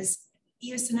it as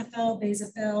eosinophil,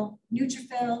 basophil,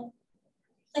 neutrophil,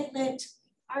 platelet,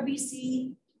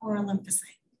 RBC, or a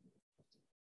lymphocyte.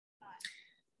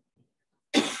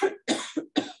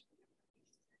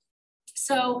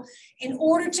 So in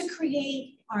order to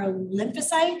create our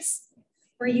lymphocytes,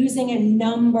 we're using a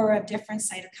number of different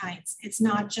cytokines. It's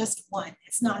not just one.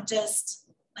 It's not just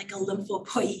like a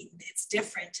lymphopoietin. It's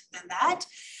different than that.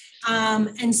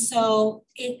 And so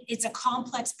it's a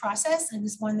complex process and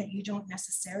it's one that you don't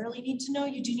necessarily need to know.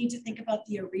 You do need to think about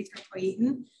the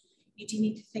erythropoietin. You do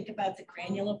need to think about the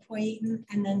granulopoietin,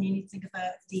 and then you need to think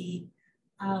about the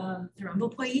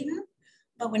thrombopoietin.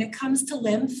 But when it comes to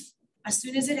lymph, as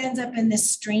soon as it ends up in this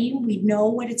stream, we know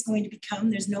what it's going to become.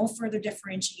 There's no further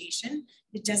differentiation.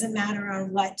 It doesn't matter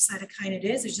on what cytokine it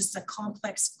is. There's just a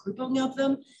complex grouping of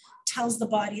them. Tells the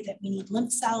body that we need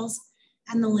lymph cells,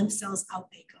 and the lymph cells out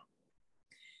they go.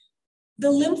 The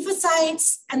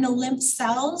lymphocytes and the lymph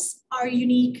cells are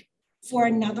unique for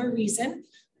another reason.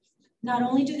 Not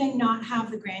only do they not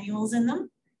have the granules in them,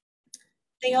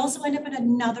 they also end up in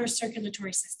another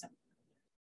circulatory system.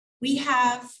 We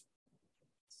have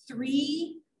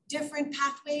 3 different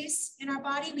pathways in our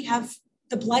body. We have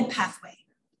the blood pathway.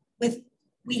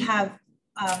 We have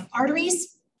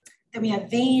arteries, then we have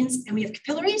veins, and we have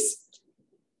capillaries.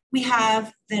 We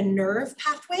have the nerve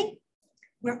pathway,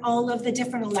 where all of the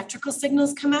different electrical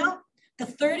signals come out. The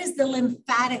third is the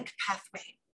lymphatic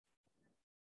pathway.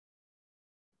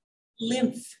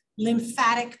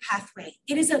 Lymphatic pathway.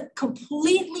 It is a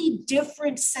completely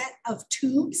different set of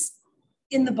tubes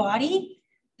in the body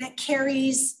that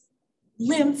carries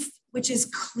lymph, which is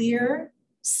clear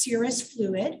serous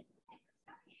fluid.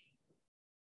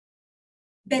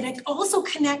 But it also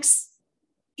connects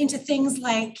into things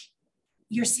like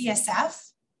your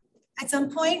CSF at some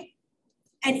point,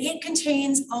 and it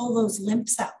contains all those lymph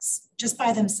cells just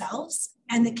by themselves,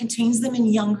 and it contains them in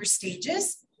younger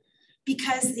stages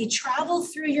because they travel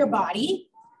through your body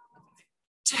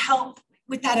to help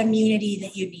with that immunity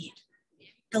that you need.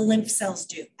 The lymph cells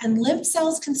do. And lymph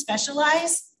cells can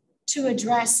specialize to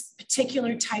address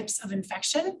particular types of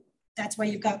infection. That's why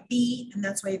you've got B and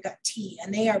that's why you've got T.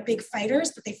 And they are big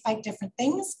fighters, but they fight different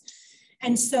things.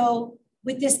 And so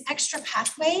with this extra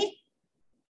pathway,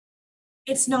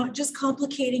 it's not just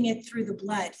complicating it through the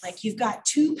blood. Like you've got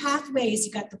two pathways,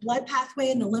 you've got the blood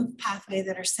pathway and the lymph pathway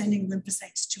that are sending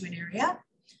lymphocytes to an area.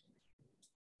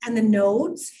 And the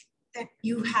nodes that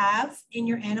you have in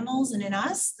your animals and in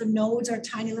us, the nodes are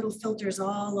tiny little filters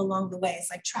all along the way. It's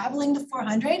like traveling the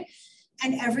 400,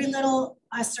 and every little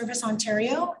Service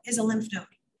Ontario is a lymph node.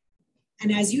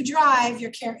 And as you drive,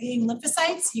 you're carrying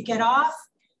lymphocytes, you get off,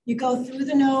 you go through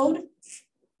the node,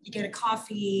 you get a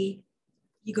coffee,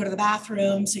 you go to the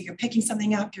bathroom, so you're picking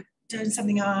something up, you're doing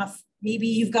something off, maybe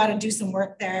you've got to do some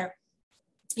work there,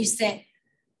 you sit,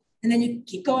 and then you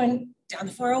keep going down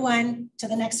the 401 to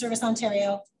the next Service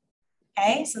Ontario.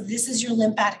 Okay, so this is your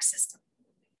lymphatic system.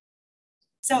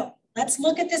 So let's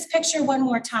look at this picture one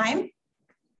more time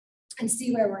and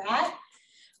see where we're at.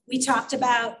 We talked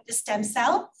about the stem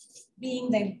cell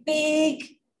being the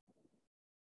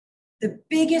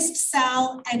biggest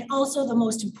cell and also the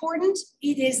most important.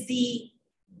 It is the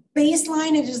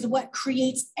baseline. It is what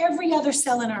creates every other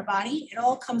cell in our body. It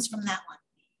all comes from that one.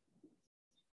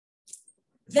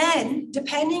 Then,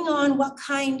 depending on what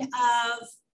kind of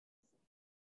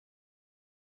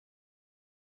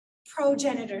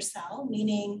progenitor cell,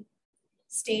 meaning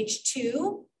stage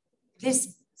 2,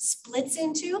 this splits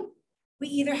into, we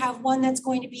either have one that's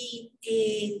going to be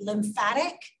a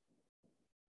lymphatic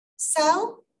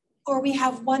cell, or we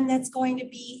have one that's going to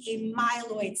be a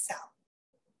myeloid cell.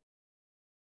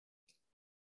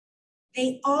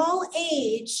 They all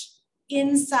age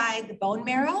inside the bone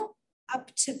marrow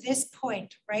up to this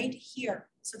point right here.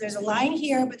 So there's a line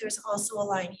here, but there's also a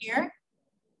line here.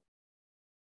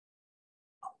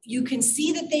 You can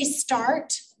see that they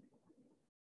start,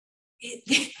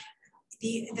 the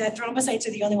thrombocytes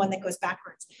are the only one that goes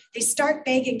backwards. They start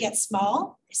big and get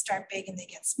small. They start big and they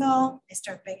get small. They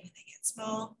start big and they get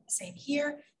small. Same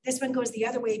here. This one goes the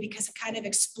other way because it kind of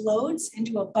explodes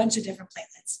into a bunch of different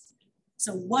platelets.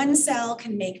 So one cell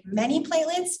can make many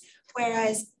platelets,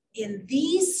 whereas in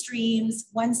these streams,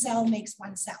 one cell makes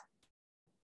one cell.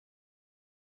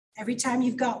 Every time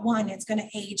you've got one, it's going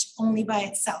to age only by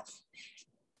itself.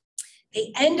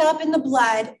 They end up in the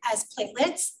blood as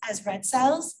platelets, as red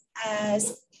cells,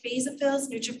 as basophils,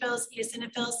 neutrophils,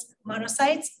 eosinophils,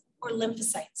 monocytes, or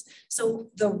lymphocytes. So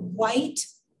the white,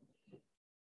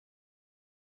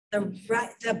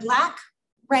 the black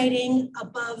writing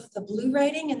above the blue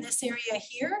writing in this area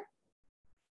here,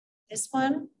 this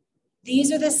one, these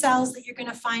are the cells that you're going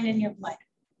to find in your blood.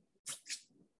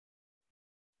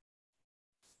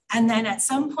 And then at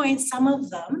some point, some of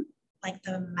them, like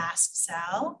the mast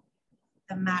cell,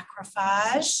 the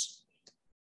macrophage,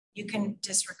 you can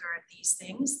disregard these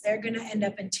things. They're going to end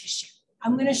up in tissue.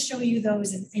 I'm going to show you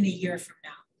those in a year from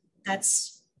now.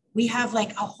 We have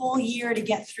like a whole year to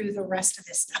get through the rest of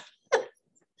this stuff.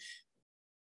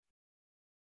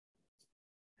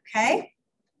 Okay.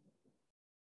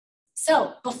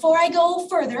 So before I go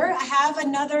further, I have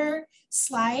another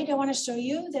slide I want to show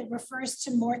you that refers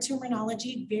to more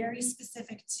terminology very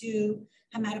specific to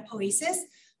hematopoiesis.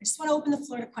 I just want to open the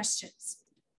floor to questions.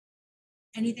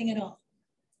 Anything at all?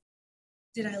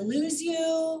 Did I lose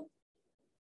you?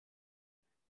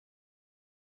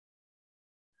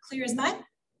 Clear as mud?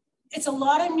 It's a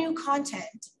lot of new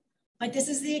content, but this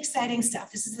is the exciting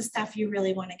stuff. This is the stuff you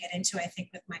really want to get into, I think,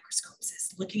 with microscopes,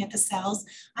 is looking at the cells,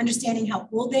 understanding how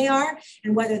old they are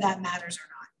and whether that matters or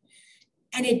not.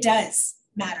 And it does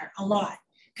matter a lot,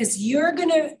 because you're going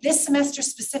to, this semester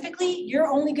specifically, you're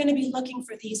only going to be looking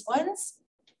for these ones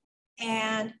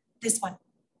and this one.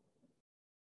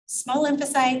 Small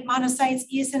lymphocyte, monocytes,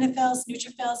 eosinophils,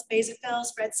 neutrophils, basophils,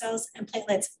 red cells, and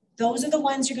platelets. Those are the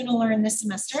ones you're going to learn this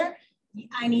semester.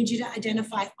 I need you to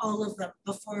identify all of them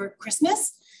before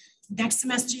Christmas. Next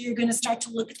semester, you're going to start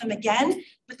to look at them again,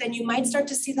 but then you might start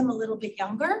to see them a little bit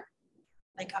younger,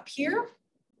 like up here.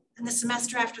 And the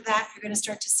semester after that, you're going to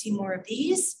start to see more of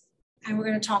these. And we're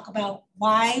going to talk about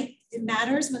why it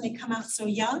matters when they come out so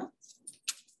young.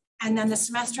 And then the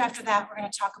semester after that, we're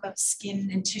going to talk about skin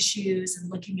and tissues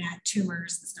and looking at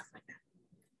tumors and stuff like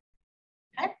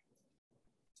that. Okay.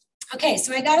 Okay,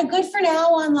 so I got a good for now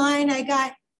online. I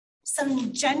got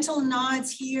some gentle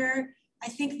nods here. I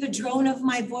think the drone of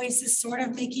my voice is sort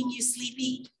of making you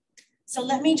sleepy. So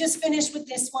let me just finish with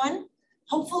this one.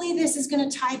 Hopefully this is going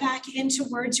to tie back into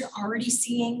words you're already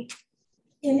seeing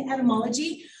in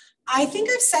etymology. I think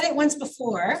I've said it once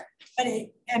before, but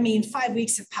 5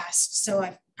 weeks have passed, so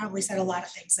I've probably said a lot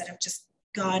of things that have just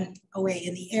gone away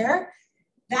in the air.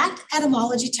 That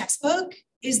etymology textbook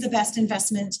is the best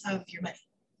investment of your money.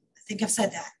 I think I've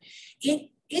said that.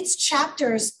 Its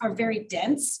chapters are very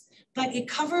dense, but it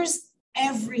covers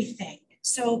everything.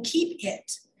 So keep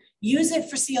it. Use it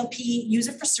for CLP, use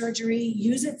it for surgery,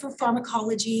 use it for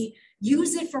pharmacology,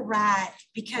 use it for RAD,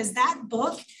 because that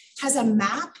book has a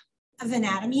map of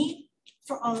anatomy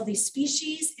for all of these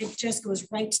species. It just goes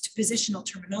right to positional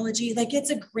terminology. Like,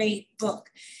 it's a great book.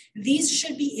 These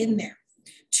should be in there.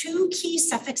 2 key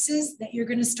suffixes that you're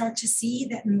going to start to see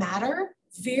that matter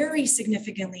very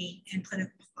significantly in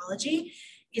clinical pathology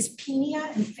is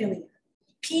penia and philia.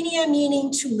 Penia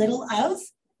meaning too little of,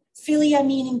 philia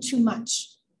meaning too much,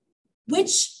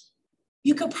 which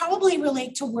you could probably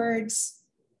relate to words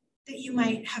that you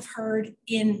might have heard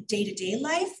in day-to-day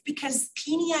life, because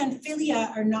penia and philia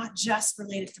are not just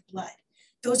related to blood.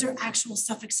 Those are actual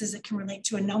suffixes that can relate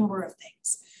to a number of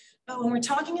things. But when we're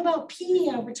talking about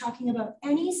penia, we're talking about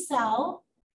any cell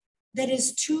that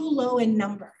is too low in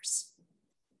numbers.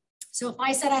 So if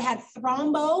I said I had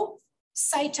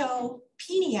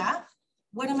thrombocytopenia,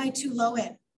 what am I too low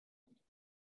in?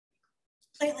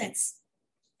 Platelets.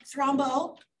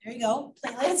 Thrombo, there you go,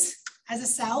 platelets as a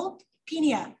cell.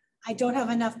 Penia, I don't have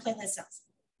enough platelet cells.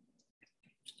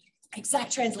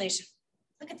 Exact translation.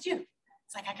 Look at you.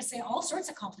 It's like I could say all sorts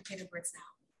of complicated words now,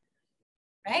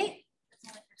 right?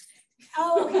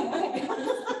 Oh, okay.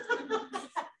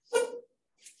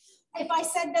 If I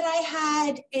said that I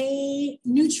had a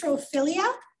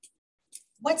neutrophilia,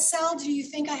 what cell do you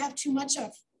think I have too much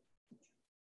of?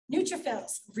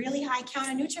 Neutrophils, really high count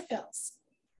of neutrophils.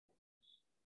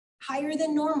 Higher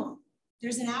than normal.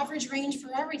 There's an average range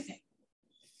for everything.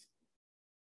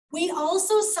 We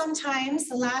also sometimes,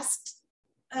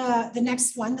 the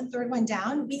next one, the third one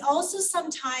down, we also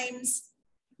sometimes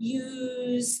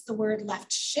use the word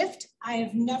left shift. I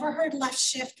have never heard left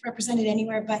shift represented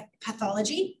anywhere but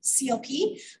pathology,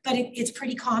 CLP, but it's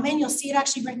pretty common. You'll see it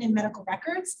actually written in medical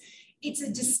records. It's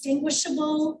a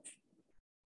distinguishable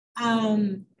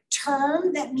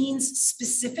term that means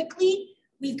specifically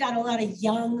we've got a lot of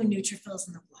young neutrophils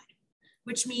in the blood,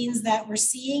 which means that we're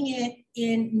seeing it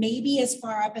in maybe as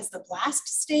far up as the blast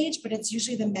stage, but it's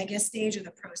usually the mega stage or the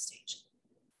pro stage.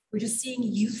 We're just seeing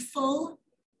youthful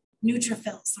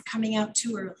neutrophils are coming out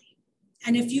too early.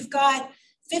 And if you've got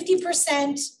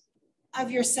 50%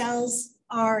 of your cells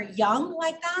are young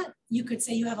like that, you could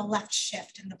say you have a left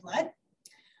shift in the blood.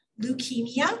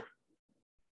 Leukemia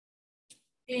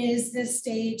is this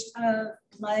stage of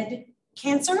blood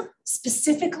cancer,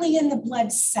 specifically in the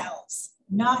blood cells,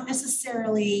 not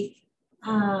necessarily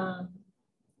on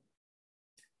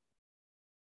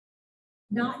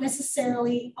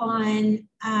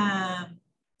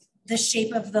the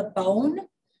shape of the bone,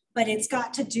 but it's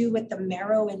got to do with the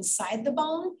marrow inside the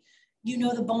bone. You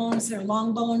know, the bones, they're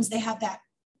long bones, they have the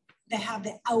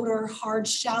outer hard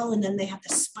shell, and then they have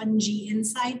the spongy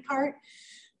inside part.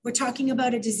 We're talking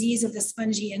about a disease of the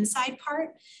spongy inside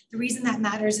part. The reason that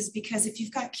matters is because if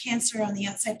you've got cancer on the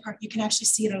outside part, you can actually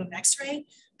see it on an x-ray,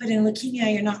 but in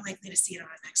leukemia, you're not likely to see it on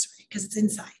an x-ray because it's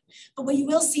inside. But what you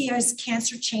will see is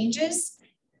cancer changes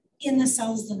in the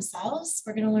cells themselves.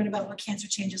 We're gonna learn about what cancer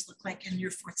changes look like in your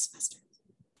 4th semester.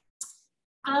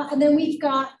 And then we've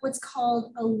got what's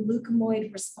called a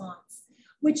leukemoid response,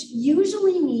 which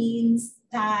usually means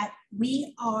that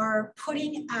we are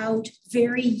putting out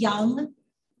very young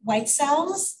white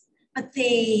cells, but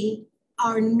they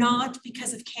are not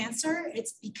because of cancer.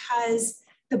 It's because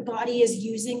the body is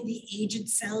using the aged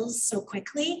cells so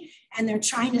quickly and they're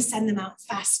trying to send them out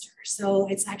faster. So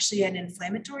it's actually an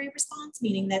inflammatory response,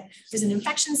 meaning that there's an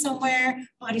infection somewhere,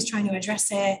 body's trying to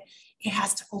address it. It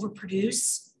has to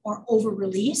overproduce or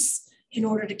over-release in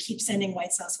order to keep sending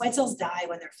white cells. White cells die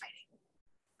when they're fighting.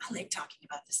 I like talking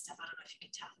about this stuff. I don't know if you can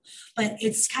tell, but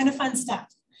it's kind of fun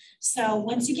stuff. So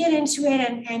once you get into it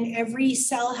and every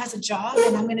cell has a job,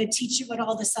 and I'm going to teach you what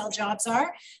all the cell jobs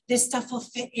are, this stuff will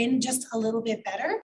fit in just a little bit better.